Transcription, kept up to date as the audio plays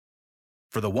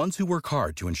For the ones who work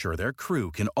hard to ensure their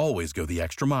crew can always go the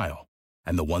extra mile,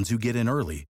 and the ones who get in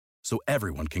early so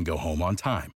everyone can go home on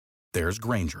time, there's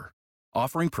Grainger,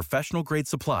 offering professional-grade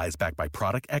supplies backed by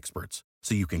product experts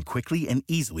so you can quickly and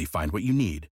easily find what you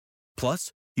need.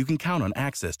 Plus, you can count on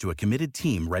access to a committed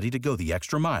team ready to go the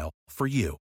extra mile for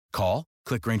you. Call,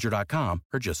 click Grainger.com,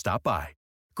 or just stop by.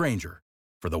 Grainger,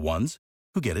 for the ones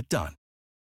who get it done.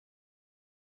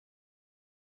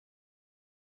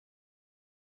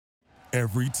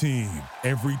 Every team,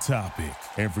 every topic,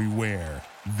 everywhere.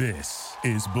 This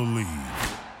is Believe.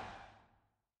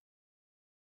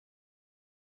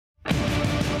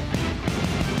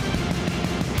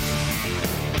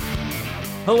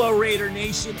 Hello, Raider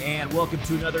Nation, and welcome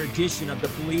to another edition of the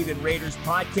Believe in Raiders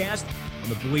podcast on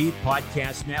the Believe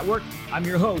Podcast Network. I'm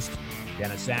your host,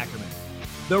 Dennis Ackerman.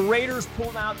 The Raiders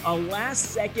pulled out a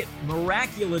last-second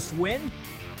miraculous win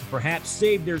to perhaps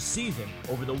save their season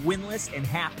over the winless and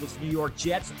hapless New York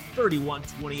Jets,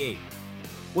 31-28.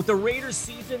 With the Raiders'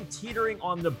 season teetering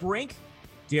on the brink,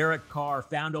 Derek Carr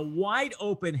found a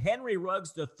wide-open Henry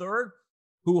Ruggs III,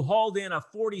 who hauled in a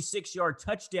 46-yard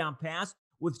touchdown pass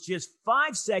with just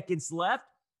 5 seconds left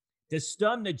to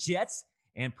stun the Jets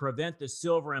and prevent the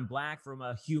Silver and Black from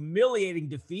a humiliating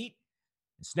defeat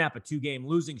and snap a 2-game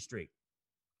losing streak.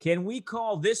 Can we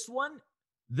call this one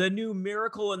the new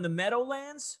miracle in the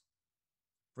Meadowlands?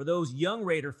 For those young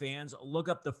Raider fans, look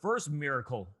up the first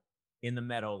miracle in the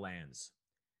Meadowlands.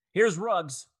 Here's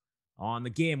Ruggs on the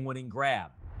game-winning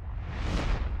grab.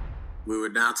 We were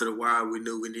down to the wire. We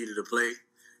knew we needed to play,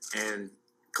 and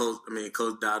Coach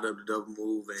dialed up the double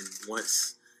move, and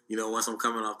once I'm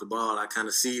coming off the ball, I kind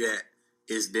of see that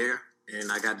it's there,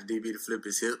 and I got the DB to flip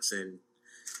his hips, and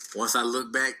once I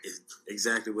look back, it's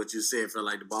exactly what you said. It felt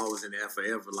like the ball was in the air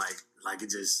forever, like it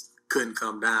just couldn't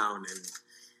come down, and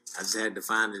I just had to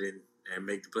find it and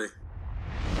make the play.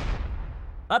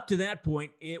 Up to that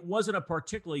point, it wasn't a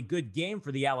particularly good game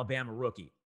for the Alabama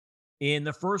rookie. In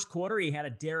the first quarter, he had a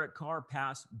Derek Carr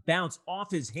pass bounce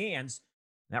off his hands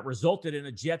that resulted in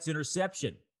a Jets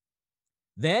interception.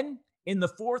 Then, in the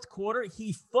fourth quarter,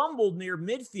 he fumbled near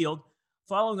midfield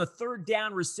following a third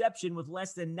down reception with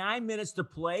less than 9 minutes to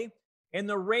play and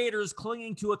the Raiders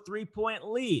clinging to a 3-point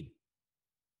lead.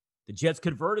 The Jets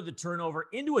converted the turnover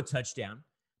into a touchdown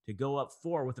to go up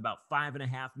 4 with about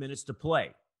 5.5 minutes to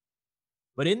play.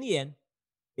 But in the end,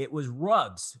 it was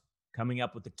Ruggs coming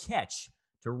up with the catch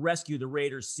to rescue the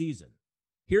Raiders' season.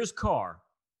 Here's Carr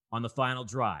on the final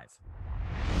drive.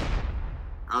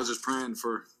 I was just praying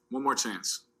for one more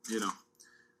chance,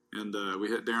 and we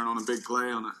hit Darren on a big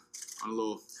play on a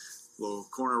little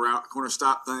corner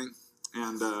stop thing,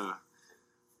 and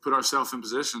put ourselves in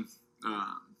position.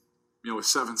 With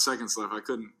 7 seconds left, I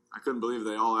couldn't believe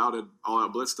they all out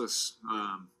blitzed us.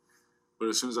 But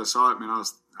as soon as I saw it, man,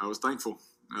 I was thankful.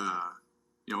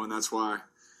 And that's why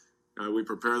we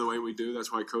prepare the way we do.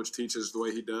 That's why Coach teaches the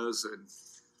way he does, and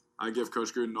I give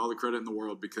Coach Gruden all the credit in the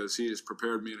world because he has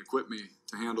prepared me and equipped me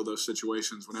to handle those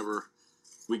situations whenever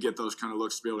we get those kind of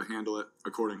looks to be able to handle it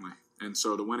accordingly. And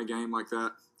so to win a game like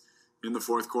that in the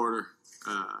fourth quarter,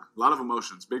 a lot of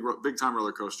emotions, big time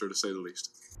roller coaster to say the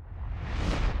least.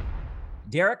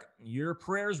 Derek, your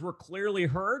prayers were clearly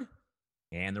heard,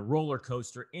 and the roller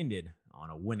coaster ended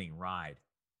on a winning ride.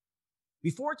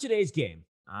 Before today's game,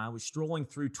 I was strolling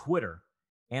through Twitter,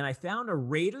 and I found a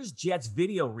Raiders-Jets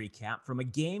video recap from a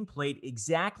game played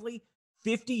exactly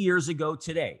 50 years ago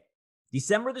today,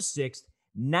 December the 6th,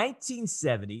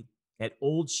 1970, at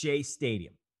Old Shea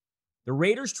Stadium. The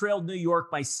Raiders trailed New York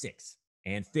by 6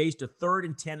 and faced a 3rd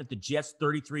and 10 at the Jets'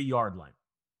 33-yard line.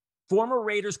 Former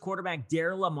Raiders quarterback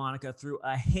Daryle Lamonica threw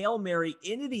a Hail Mary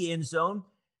into the end zone,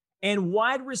 and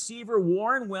wide receiver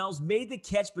Warren Wells made the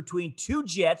catch between two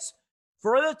Jets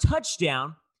for the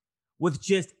touchdown with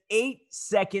just 8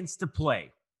 seconds to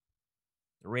play.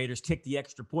 The Raiders kicked the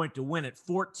extra point to win at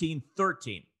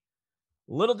 14-13.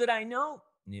 Little did I know,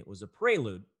 it was a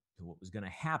prelude to what was going to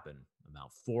happen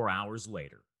about 4 hours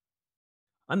later.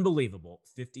 Unbelievable,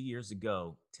 50 years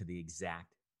ago to the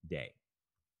exact day.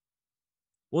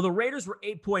 Well, the Raiders were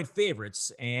 8-point favorites,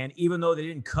 and even though they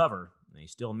didn't cover, they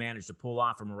still managed to pull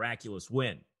off a miraculous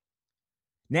win.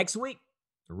 Next week,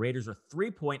 the Raiders are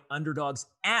 3-point underdogs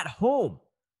at home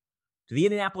to the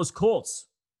Indianapolis Colts.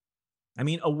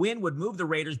 A win would move the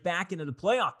Raiders back into the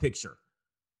playoff picture.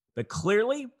 But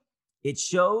clearly, it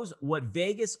shows what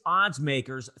Vegas odds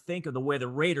makers think of the way the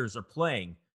Raiders are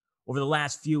playing over the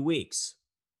last few weeks.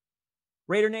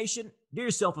 Raider Nation, do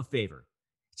yourself a favor.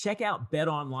 Check out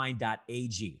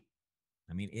betonline.ag.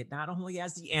 It not only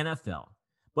has the NFL,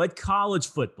 but college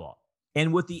football.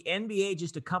 And with the NBA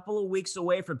just a couple of weeks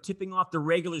away from tipping off the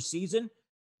regular season,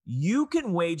 you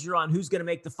can wager on who's going to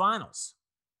make the finals.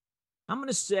 I'm going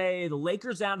to say the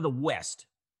Lakers out of the West.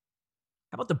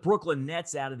 How about the Brooklyn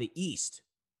Nets out of the East?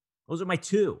 Those are my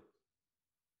two.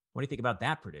 What do you think about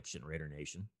that prediction, Raider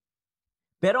Nation?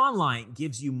 BetOnline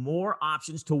gives you more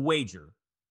options to wager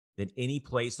than any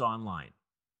place online.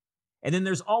 And then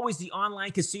there's always the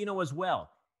online casino as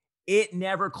well. It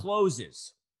never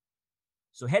closes.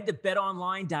 So head to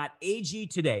betonline.ag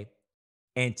today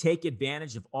and take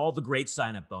advantage of all the great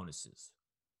sign-up bonuses.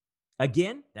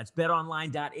 Again, that's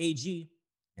betonline.ag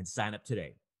and sign up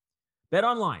today.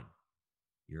 BetOnline,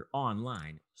 your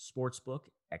online sportsbook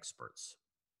experts.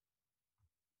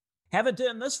 Haven't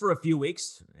done this for a few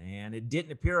weeks, and it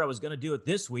didn't appear I was going to do it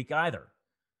this week either.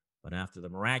 But after the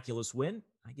miraculous win,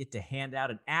 I get to hand out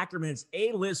an Ackerman's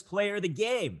A-list player of the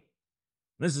game.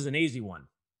 This is an easy one.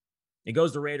 It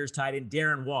goes to Raiders tight end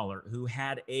Darren Waller, who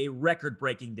had a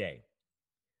record-breaking day.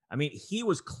 I mean, he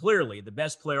was clearly the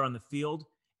best player on the field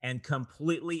and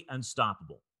completely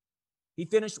unstoppable. He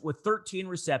finished with 13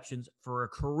 receptions for a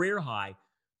career-high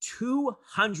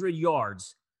 200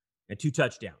 yards and 2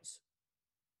 touchdowns.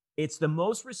 It's the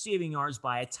most receiving yards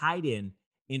by a tight end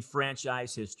in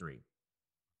franchise history.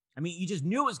 I mean, you just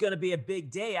knew it was going to be a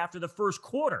big day after the first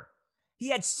quarter. He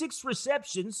had 6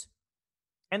 receptions,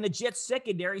 and the Jets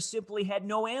secondary simply had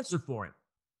no answer for him.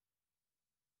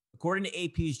 According to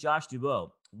AP's Josh Dubois,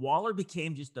 Waller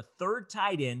became just the 3rd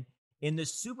tight end in the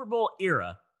Super Bowl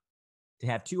era to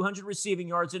have 200 receiving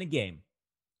yards in a game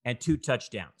and 2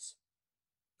 touchdowns.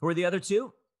 Who are the other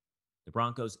 2? The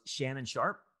Broncos' Shannon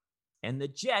Sharpe and the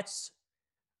Jets'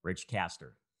 Rich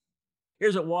Castor.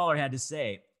 Here's what Waller had to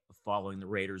say following the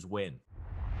Raiders' win.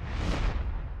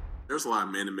 There's a lot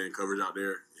of man-to-man coverage out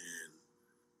there,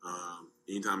 and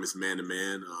anytime it's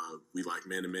man-to-man, we like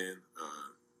man-to-man.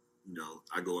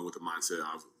 I go in with the mindset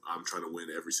I'm trying to win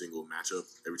every single matchup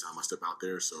every time I step out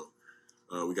there. So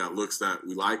we got looks that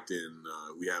we liked, and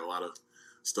we had a lot of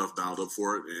stuff dialed up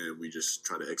for it, and we just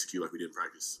try to execute like we did in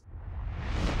practice.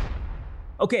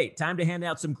 Okay, time to hand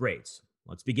out some grades.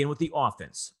 Let's begin with the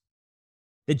offense.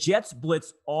 The Jets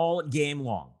blitzed all game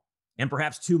long, and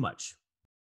perhaps too much.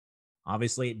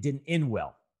 Obviously, it didn't end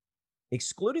well.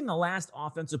 Excluding the last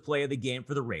offensive play of the game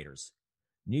for the Raiders,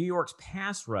 New York's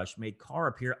pass rush made Carr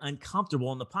appear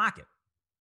uncomfortable in the pocket.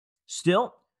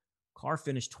 Still, Carr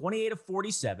finished 28 of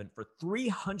 47 for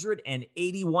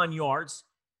 381 yards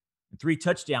and 3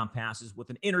 touchdown passes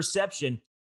with an interception,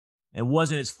 and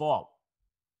wasn't his fault.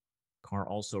 Carr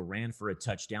also ran for a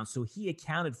touchdown, so he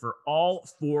accounted for all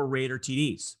 4 Raider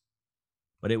TDs.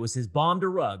 But it was his bomb to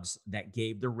Ruggs that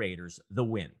gave the Raiders the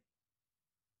win.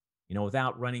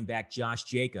 Without running back Josh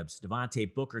Jacobs,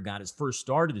 Devontae Booker got his first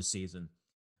start of the season.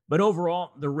 But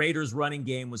overall, the Raiders' running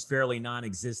game was fairly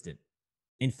non-existent.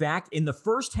 In fact, in the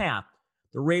first half,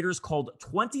 the Raiders called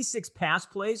 26 pass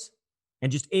plays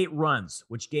and just 8 runs,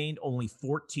 which gained only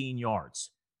 14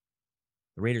 yards.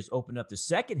 The Raiders opened up the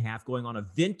second half going on a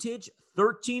vintage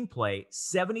 13-play,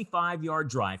 75-yard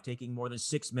drive, taking more than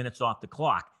 6 minutes off the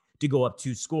clock to go up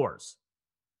 2 scores.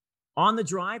 On the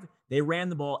drive, they ran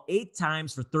the ball 8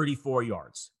 times for 34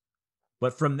 yards.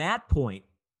 But from that point,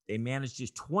 they managed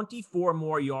just 24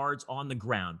 more yards on the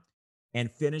ground and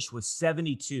finished with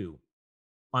 72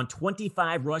 on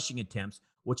 25 rushing attempts,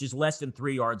 which is less than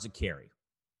 3 yards a carry.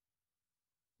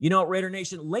 Raider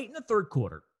Nation, late in the third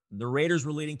quarter, the Raiders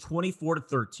were leading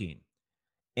 24-13.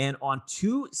 And on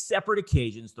 2 separate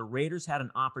occasions, the Raiders had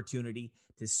an opportunity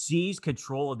to seize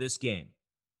control of this game.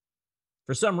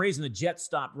 For some reason, the Jets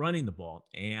stopped running the ball,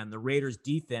 and the Raiders'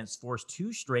 defense forced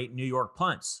 2 straight New York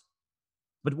punts.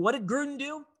 But what did Gruden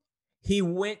do? He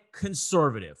went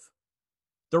conservative.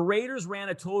 The Raiders ran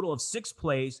a total of 6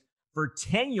 plays for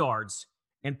 10 yards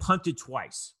and punted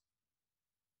twice.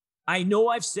 I know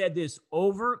I've said this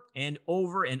over and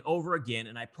over and over again,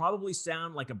 and I probably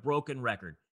sound like a broken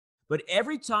record. But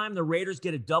every time the Raiders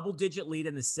get a double-digit lead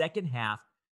in the second half,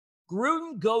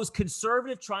 Gruden goes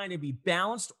conservative, trying to be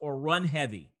balanced or run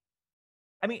heavy.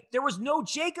 I mean, there was no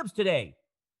Jacobs today.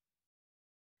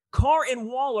 Carr and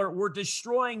Waller were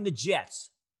destroying the Jets.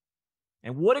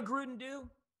 And what did Gruden do?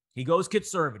 He goes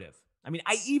conservative. I mean,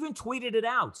 I even tweeted it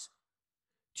out.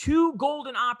 2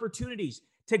 golden opportunities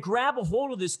to grab a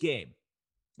hold of this game.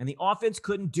 And the offense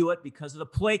couldn't do it because of the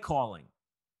play calling.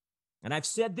 And I've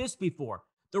said this before.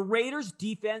 The Raiders'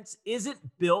 defense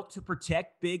isn't built to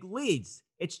protect big leads.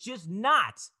 It's just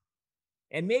not.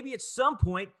 And maybe at some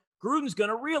point, Gruden's going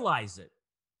to realize it.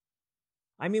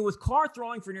 I mean, with Carr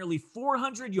throwing for nearly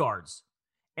 400 yards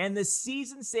and the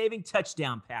season-saving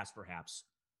touchdown pass, perhaps,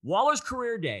 Waller's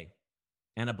career day,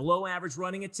 and a below-average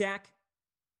running attack,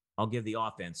 I'll give the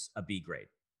offense a B grade.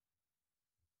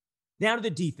 Now to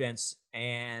the defense,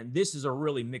 and this is a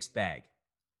really mixed bag.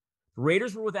 The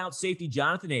Raiders were without safety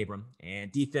Jonathan Abram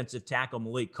and defensive tackle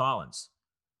Malik Collins.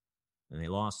 And they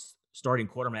lost starting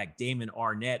quarterback Damon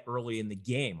Arnett early in the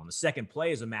game, on the second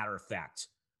play, as a matter of fact.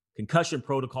 Concussion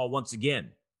protocol once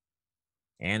again.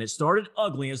 And it started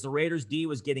ugly as the Raiders' D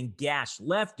was getting gashed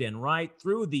left and right,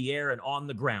 through the air and on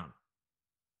the ground.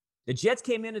 The Jets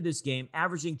came into this game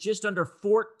averaging just under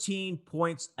 14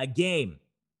 points a game.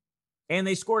 And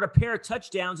they scored a pair of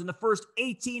touchdowns in the first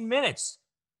 18 minutes.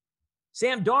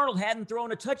 Sam Darnold hadn't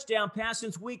thrown a touchdown pass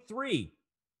since week 3,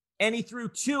 and he threw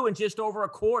 2 in just over a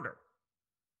quarter.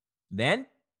 Then,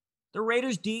 the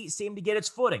Raiders' D seemed to get its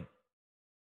footing.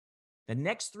 The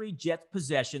next 3 Jets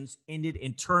possessions ended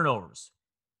in turnovers.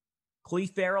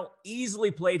 Clelin Ferrell easily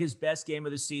played his best game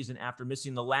of the season after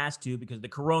missing the last 2 because of the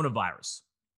coronavirus.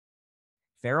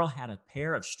 Ferrell had a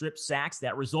pair of strip sacks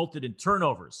that resulted in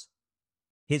turnovers.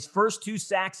 His first 2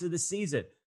 sacks of the season.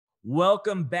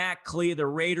 Welcome back, Clea. The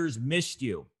Raiders missed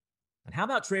you. And how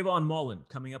about Trayvon Mullen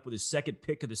coming up with his second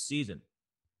pick of the season?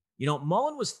 You know,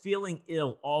 Mullen was feeling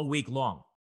ill all week long,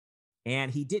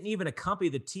 and he didn't even accompany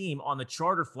the team on the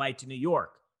charter flight to New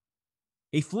York.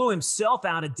 He flew himself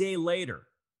out a day later,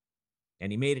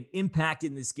 and he made an impact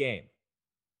in this game.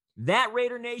 That,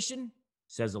 Raider Nation,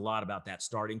 says a lot about that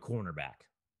starting cornerback.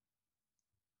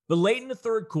 But late in the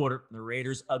third quarter, the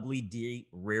Raiders' ugly D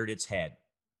reared its head.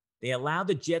 They allowed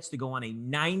the Jets to go on a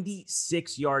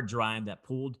 96-yard drive that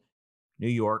pulled New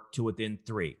York to within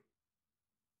 3.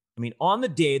 I mean, on the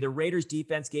day, the Raiders'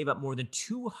 defense gave up more than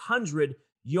 200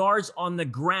 yards on the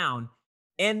ground,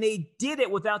 and they did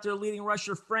it without their leading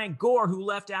rusher, Frank Gore, who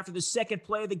left after the second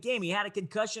play of the game. He had a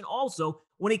concussion also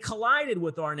when he collided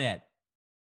with Arnett.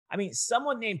 I mean,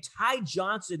 someone named Ty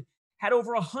Johnson had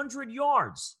over 100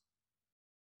 yards.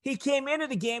 He came into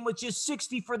the game with just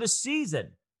 60 for the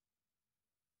season.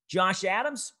 Josh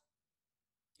Adams,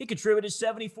 he contributed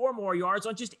 74 more yards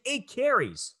on just 8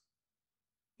 carries.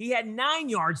 He had 9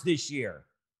 yards this year.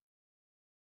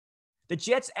 The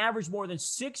Jets averaged more than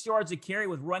 6 yards a carry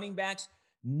with running backs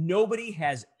nobody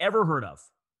has ever heard of.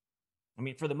 I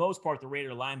mean, for the most part, the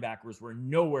Raider linebackers were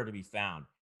nowhere to be found.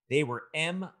 They were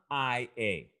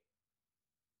MIA.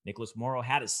 Nicholas Morrow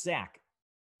had a sack,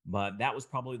 but that was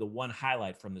probably the one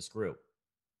highlight from this group.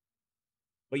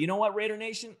 But you know what, Raider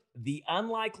Nation? The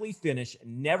unlikely finish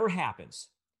never happens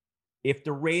if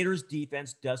the Raiders'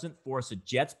 defense doesn't force a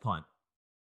Jets punt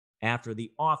after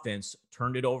the offense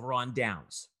turned it over on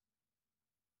downs.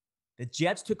 The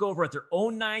Jets took over at their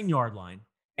own 9-yard line,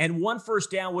 and 1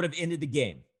 first down would have ended the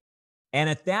game. And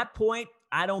at that point,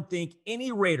 I don't think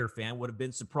any Raider fan would have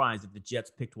been surprised if the Jets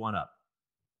picked one up.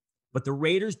 But the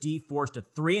Raiders' D forced a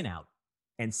 3-and-out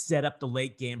and set up the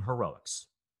late-game heroics.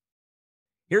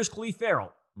 Here's Clelin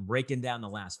Ferrell breaking down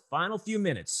the final few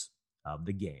minutes of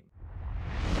the game.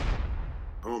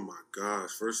 Oh my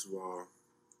gosh! First of all,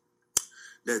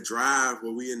 that drive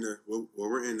where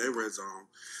we're in their red zone,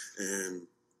 and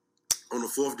on the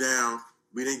 4th down,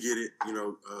 we didn't get it. You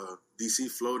know, DC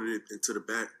floated it into the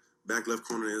back left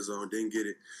corner of his zone, didn't get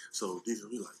it. So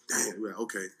we like, damn, we're like,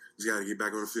 okay, just got to get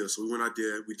back on the field. So we went out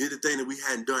there. We did the thing that we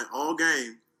hadn't done all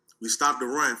game. We stopped the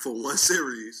run for 1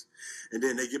 series, and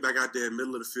then they get back out there in the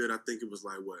middle of the field. I think it was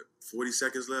 40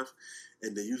 seconds left,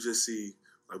 and then you just see,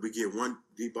 we get one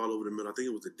deep ball over the middle. I think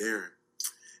it was to Darren.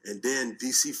 And then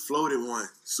DC floated one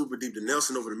super deep to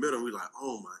Nelson over the middle. And we like,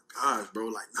 oh my gosh, bro.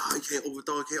 Like, no, he can't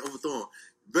overthrow him.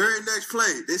 Very next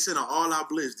play, they sent an all-out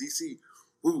blitz. DC,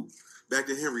 back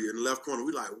to Henry in the left corner.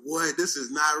 We like, what? This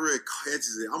is not real.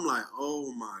 Catches it. I'm like,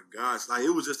 oh my gosh. Like, it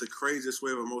was just the craziest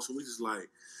wave of emotion.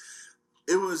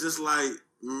 It was just like,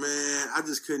 man, I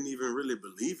just couldn't even really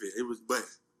believe it. But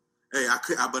hey,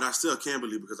 I still can't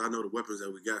believe it because I know the weapons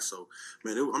that we got. So,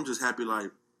 man, I'm just happy,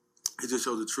 it just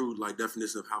shows the true,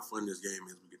 definition of how fun this game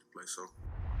is we get to play. So,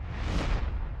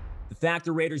 the fact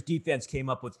the Raiders defense came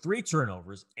up with 3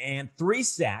 turnovers and 3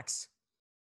 sacks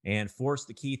and forced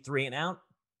the key 3-and-out,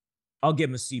 I'll give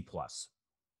them a C+.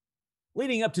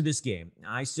 Leading up to this game,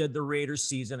 I said the Raiders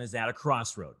season is at a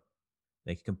crossroad.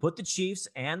 They can put the Chiefs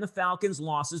and the Falcons'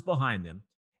 losses behind them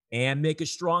and make a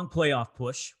strong playoff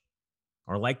push,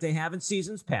 or like they have in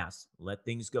seasons past, let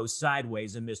things go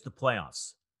sideways and miss the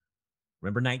playoffs.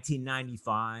 Remember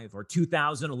 1995 or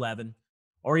 2011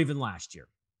 or even last year.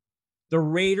 The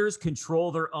Raiders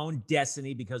control their own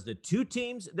destiny because the 2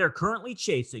 teams they're currently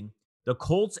chasing, the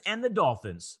Colts and the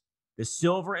Dolphins, the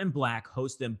Silver and Black,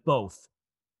 host them both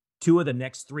 2 of the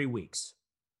next 3 weeks.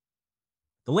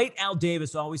 The late Al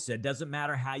Davis always said, doesn't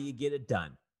matter how you get it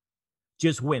done.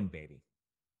 Just win, baby.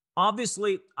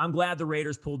 Obviously, I'm glad the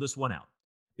Raiders pulled this one out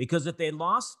because if they'd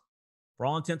lost, for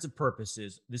all intents and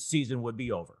purposes, the season would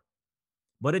be over.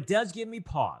 But it does give me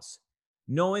pause,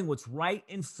 knowing what's right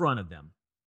in front of them.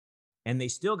 And they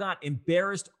still got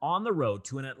embarrassed on the road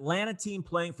to an Atlanta team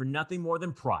playing for nothing more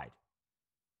than pride.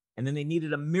 And then they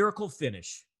needed a miracle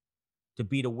finish to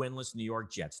beat a winless New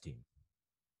York Jets team.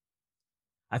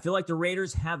 I feel like the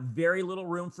Raiders have very little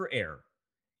room for error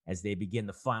as they begin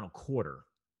the final quarter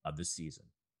of the season.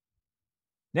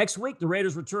 Next week, the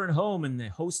Raiders return home and they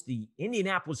host the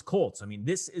Indianapolis Colts. I mean,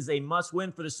 this is a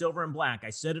must-win for the Silver and Black. I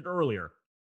said it earlier.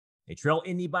 They trail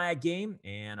Indy by a game,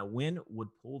 and a win would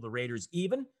pull the Raiders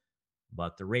even,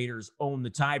 but the Raiders own the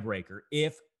tiebreaker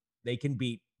if they can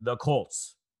beat the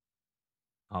Colts.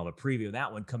 I'll have a preview of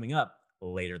that one coming up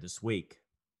later this week.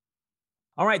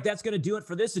 All right, that's going to do it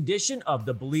for this edition of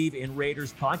the Believe in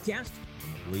Raiders podcast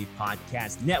from the Believe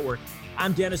Podcast Network.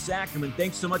 I'm Dennis Ackerman.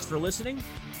 Thanks so much for listening,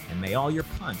 and may all your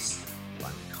punts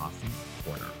like a coffee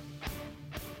corner.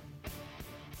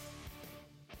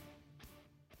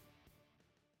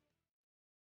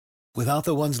 Without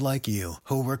the ones like you,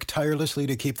 who work tirelessly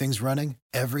to keep things running,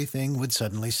 everything would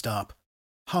suddenly stop.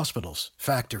 Hospitals,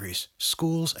 factories,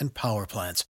 schools, and power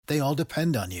plants, they all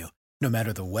depend on you. No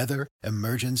matter the weather,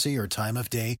 emergency, or time of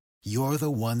day, you're the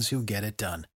ones who get it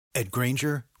done. At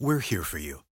Grainger, we're here for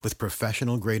you with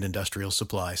professional-grade industrial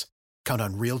supplies. Count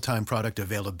on real-time product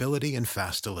availability and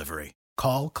fast delivery.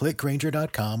 Call, click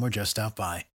Grainger.com, or just stop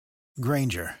by.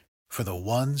 Grainger, for the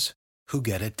ones who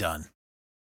get it done.